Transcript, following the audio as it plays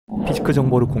피지크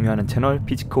정보를 공유하는 채널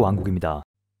피지크왕국입니다.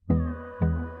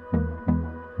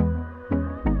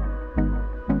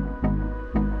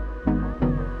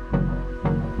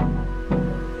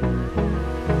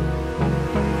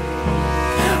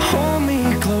 Hold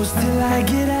me close till I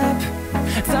get up.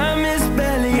 Time is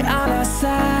barely on our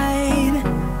side.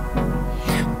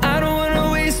 I don't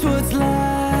wanna waste what's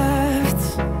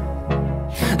left.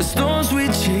 The storms we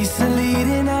chase are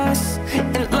leading us,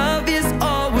 and love is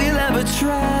all we'll ever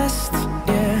trust.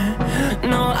 Yeah,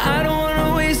 no, I don't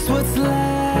wanna waste what's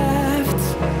left.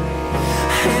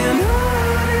 And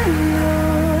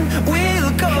on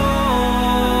we'll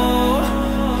go,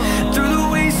 through the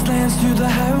wastelands, through the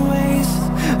highways,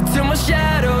 till my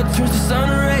shadow turns to sun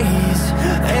rays.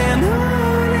 And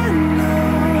on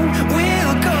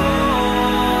we'll go,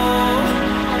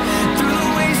 through the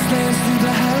wastelands, through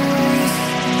the highways.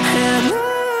 And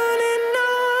on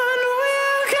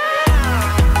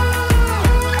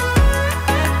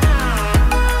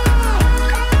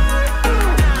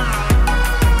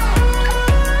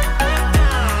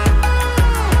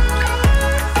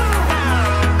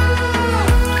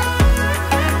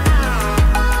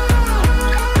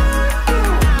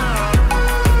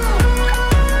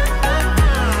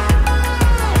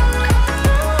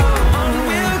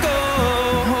we'll go.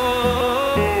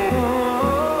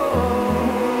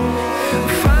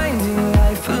 Finding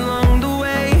life along the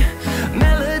way,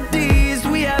 melodies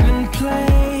we haven't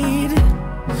played.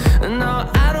 No,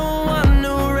 I don't want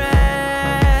no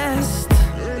rest.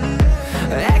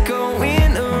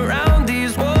 Echoing around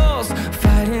these walls,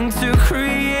 fighting to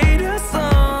create a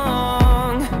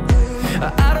song.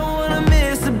 I don't wanna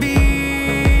miss a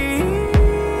beat.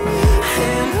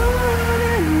 And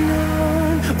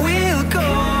on we'll go,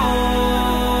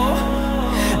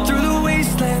 through the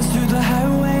wastelands, through the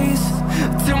highways,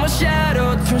 till my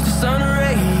shadow turns to sun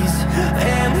rays.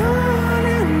 And on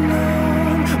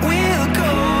we'll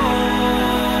go,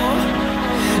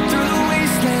 through the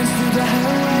wastelands, through the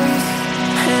highways.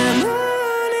 And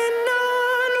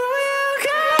on we'll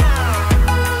go.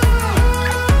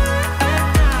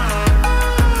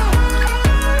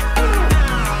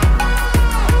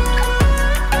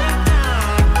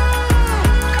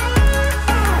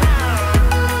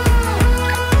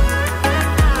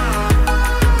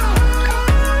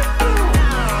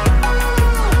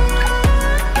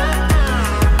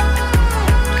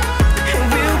 And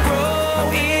we'll grow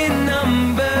in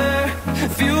number,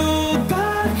 fueled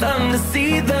by them to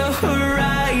see the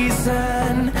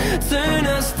horizon, turn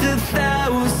us to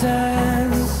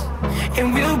thousands.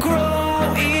 And we'll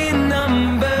grow in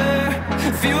number,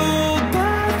 fueled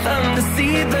by them to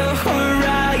see the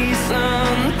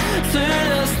horizon, turn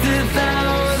us to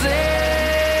thousands.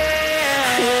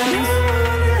 And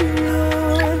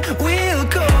on we'll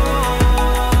go,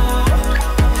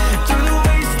 through the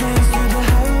wastelands, through the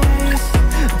highways,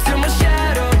 till my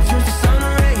shadow turns to sun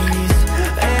rays.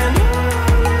 And on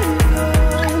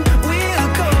we'll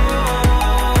go,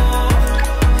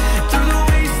 through the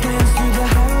wastelands, through the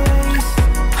highways.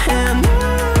 And on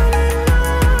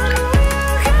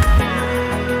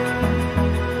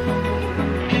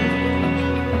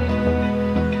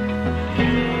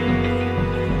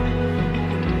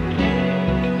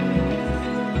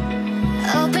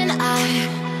Open eye,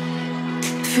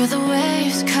 feel the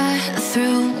waves cut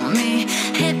through me,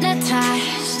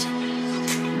 hypnotized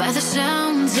by the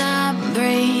sounds I'm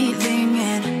breathing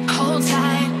in. Hold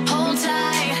tight,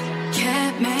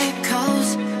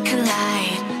 chemicals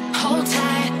collide. Hold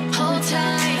tight, hold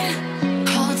tight,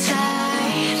 hold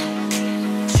tight.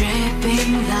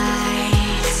 Dripping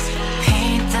lights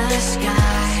paint the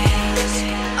skies,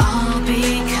 all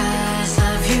because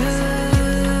of you.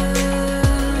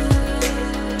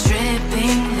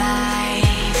 Dripping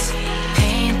lights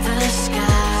paint the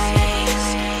skies,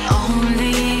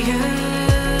 only you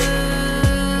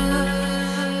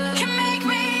can make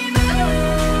me move.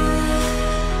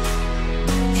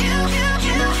 You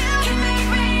can make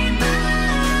me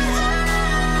move.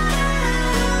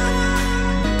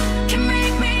 Can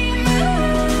make me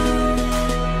move.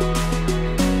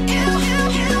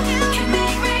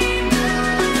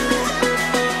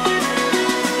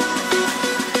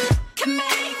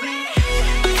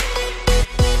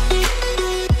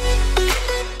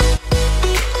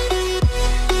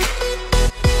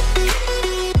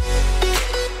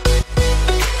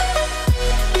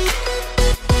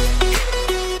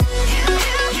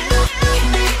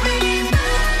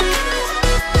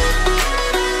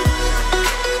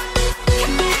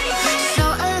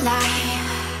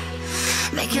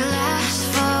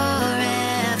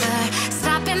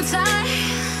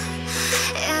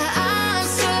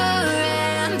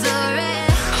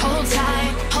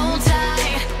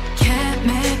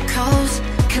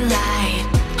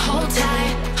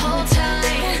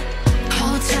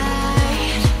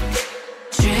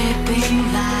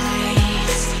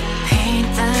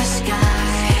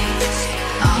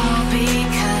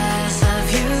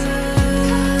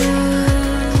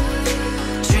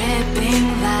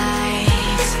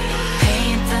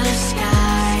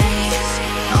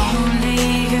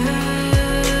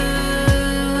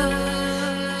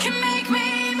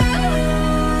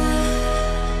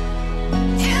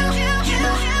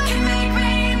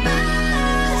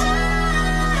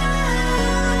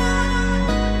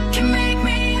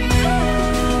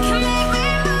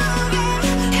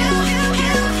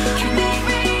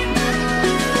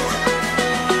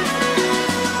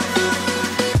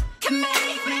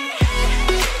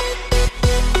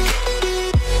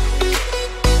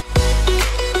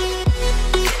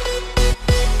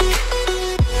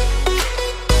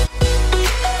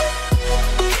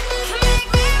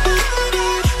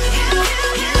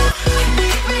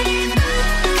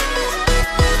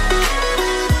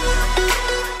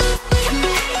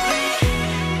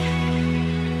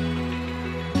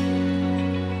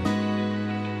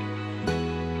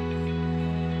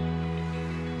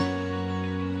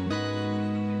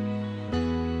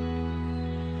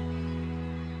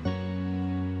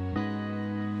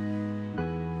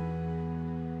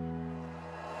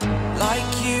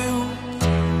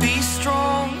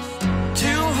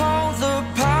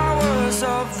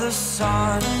 the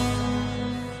sun.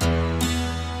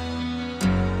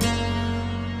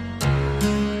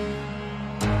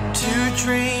 To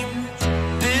dream,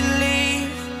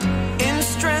 believe in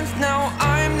strength. Now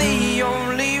I'm the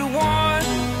only one,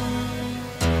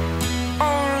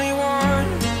 only one.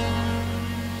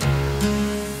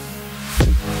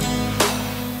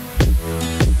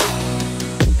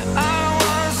 I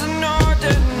was an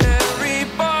ordinary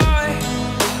boy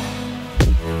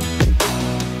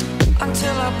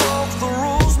until I broke the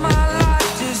rules. My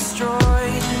life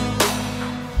destroyed,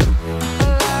 a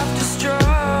life destroyed.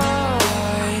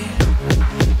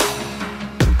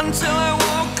 Until I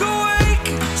walk awake,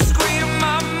 scream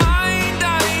my mind,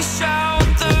 I shout,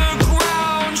 the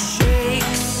ground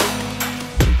shakes.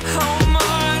 How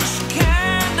much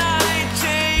can I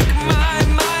take? My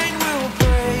mind will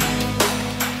break.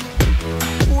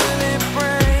 Will it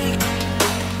break?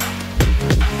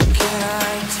 Can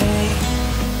I take?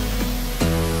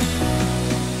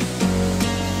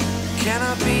 Can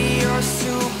I be your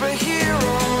superhero?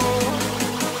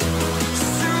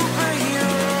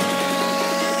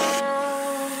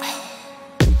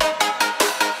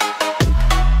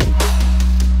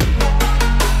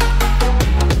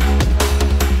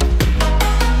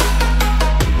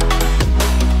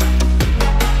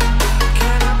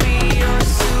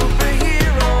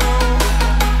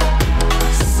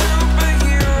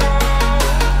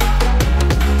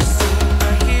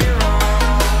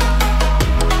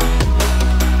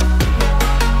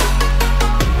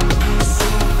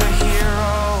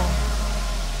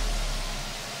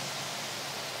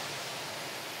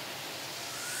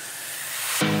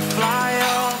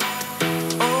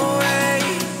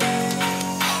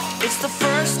 The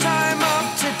first time of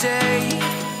today,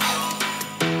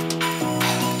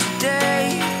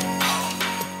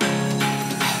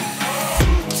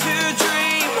 to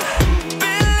dream,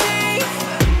 believe.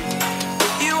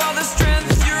 You are the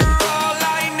strength, you're all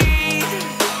I need.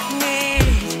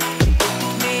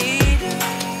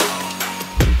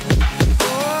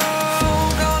 Oh,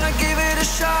 gonna give it a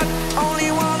shot, only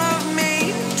one of me,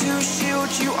 to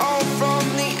shield you all from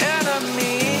the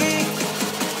enemy.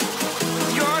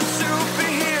 You're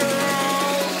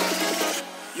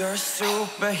a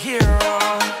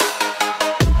superhero.